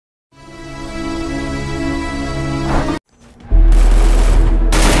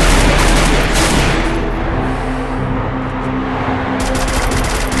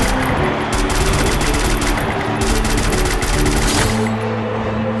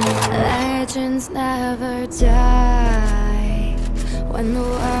Legends never die. When the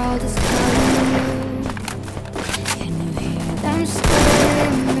world is calling you, can you hear them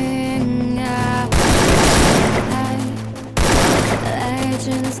screaming out?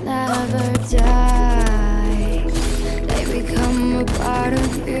 Legends never die. They become a part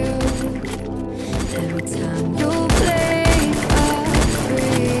of you. Every time you blink up,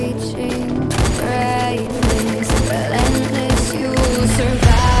 reaching greatness, relentless, you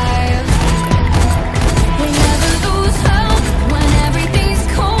survive. They never lose hope when everything's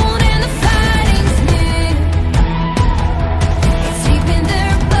cold and the fighting's near. It's deep in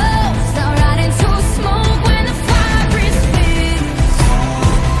their bones, they'll rot into smoke when the fire is fierce.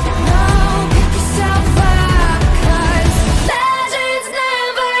 No, pick yourself up, 'cause legends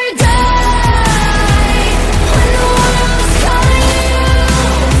never die. When the world's calling you,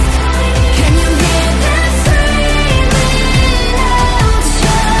 can you hear them screaming out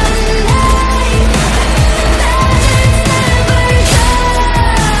your name? Legends never die.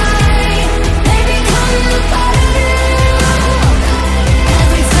 They become a part of you.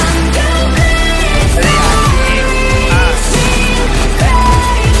 Every time you blink, reaching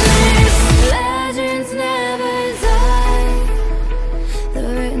greatness. Legends never die.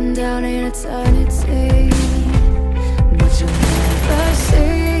 They're written down in eternity, but you'll never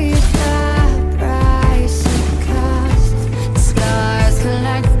see the price it cost. The scars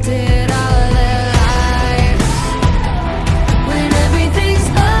collected all their lives. When everything's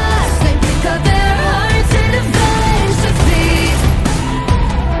lost, they pick up their hearts and avenge defeat.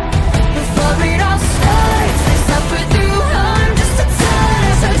 Before it all starts, they suffer through harm just to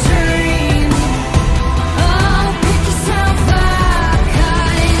touch a dream. Oh, pick yourself up,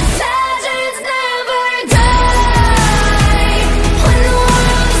 'cause legends never die. When the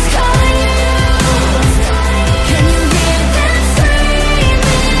world's calling you, can you hear them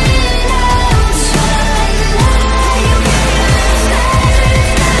screaming out your name?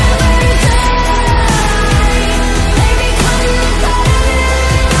 Legends never die. They become a part of you.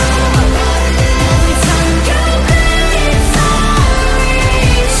 Every time you blink,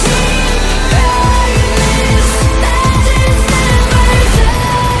 reaching greatness. Legends never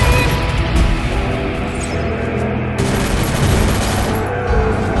die.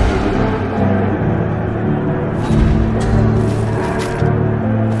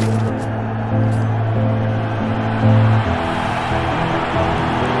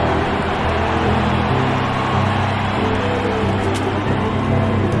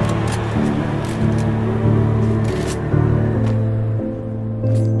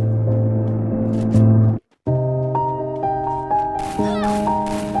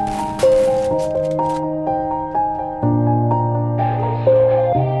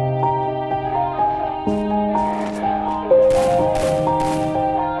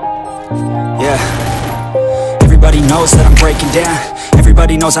 Yeah. Everybody knows that I'm breaking down.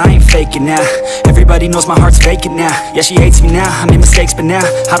 Everybody knows I ain't faking now. Everybody knows my heart's vacant now. Yeah, she hates me now, I made mistakes, but now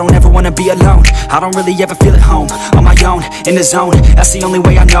I don't ever wanna be alone. I don't really ever feel at home. On my own, in the zone, that's the only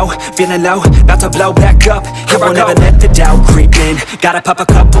way I know. Feeling low, about to blow back up. I won't ever let the doubt creep in. Gotta pop a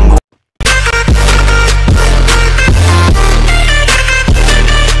couple more